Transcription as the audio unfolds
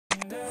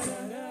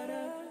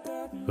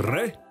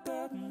Re!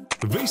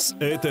 Viss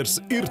ēters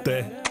ir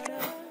te!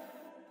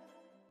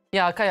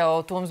 Jā, kā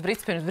jau Toms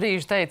Brits pirms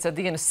brīža teica,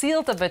 diena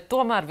silta, bet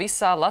tomēr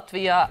visā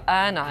Latvijā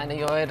ēnaina,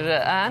 jo ir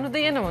ēnu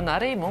diena un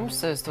arī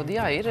mums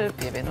studijā ir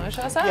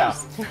pievienojušās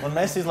ēnas. Jā, un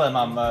mēs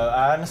izlēmām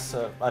ēnas,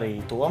 arī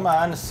Toma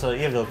ēnas,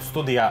 ievilkt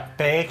studijā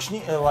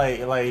pēkšņi,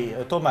 lai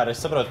tomēr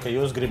es saprotu, ka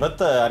jūs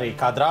gribat arī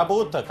kadrā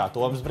būt, kā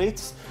Toms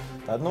Brits.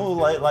 Tad,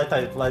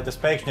 lai tas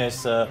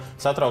pēkšņais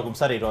satraukums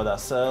arī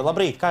rodās.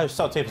 Labrīt, kā jūs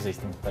sauc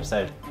iepazīstināt par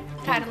sevi?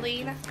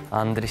 Karolīna.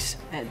 Andris.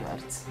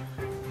 Edvards.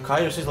 Kā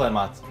jūs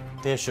izlēmāt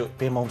tieši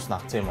pie mums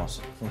nākt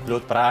ciemos un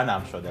kļūt par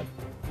ēnām šodien?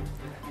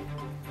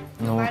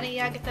 Man arī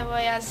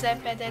jāgatavojās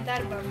ZPD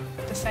darbam.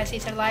 Tas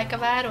saistīts ar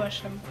laika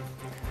vērošanu.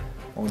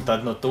 Un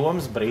tad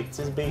Toms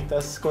Brits bija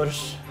tas, kurš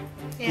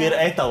ir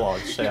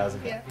etalons šajā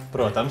ziņā.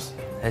 Protams.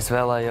 Es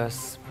vēlējos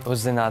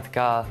uzzināt,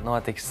 kā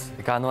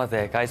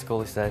notiek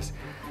aizkulisēs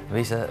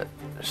visa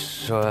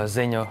šo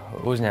ziņu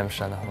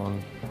uzņemšana.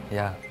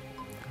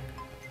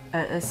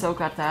 Es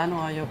savukārt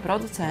ēnoju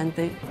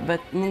producenti,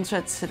 bet man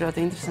šeit ir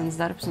ļoti interesants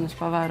darbs, un es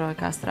pavēroju,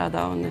 kā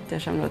strādā, un ir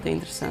tiešām ļoti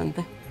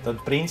interesanti.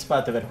 Tad, principā,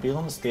 tev ir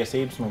pilnas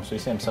tiesības mums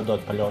visiem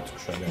sadot pa ļocku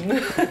šodien.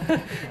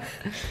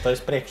 Tu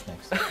esi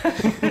priekšnieks.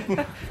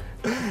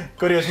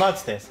 Kur jūs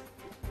mācāties?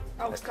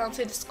 Augstkalns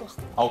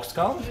vidusskola.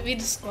 Augstkalns?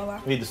 Vidusskolā.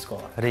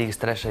 Vidusskolā. Rīgas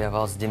 3.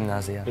 valsts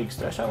ģimnāzijā. Rīgas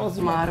 3. valsts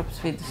ģimnāzijā. Mārupas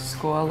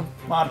vidusskola.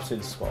 Mārupas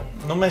vidusskola.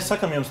 Mēs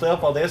sakam jums lielu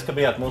paldies, ka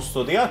bijāt mūsu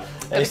studijā.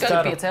 Kad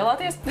agri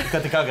piecēlāties?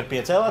 Kad tik agri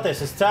piecēlāties.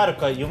 Es ceru,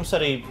 ka jums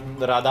arī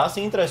radās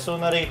interesi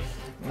un arī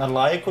ar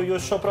laiku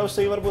jūs šo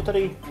profesiju varbūt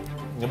arī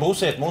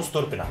būsiet mūsu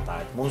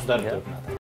turpinātāji, mūsu darba turpinātāji.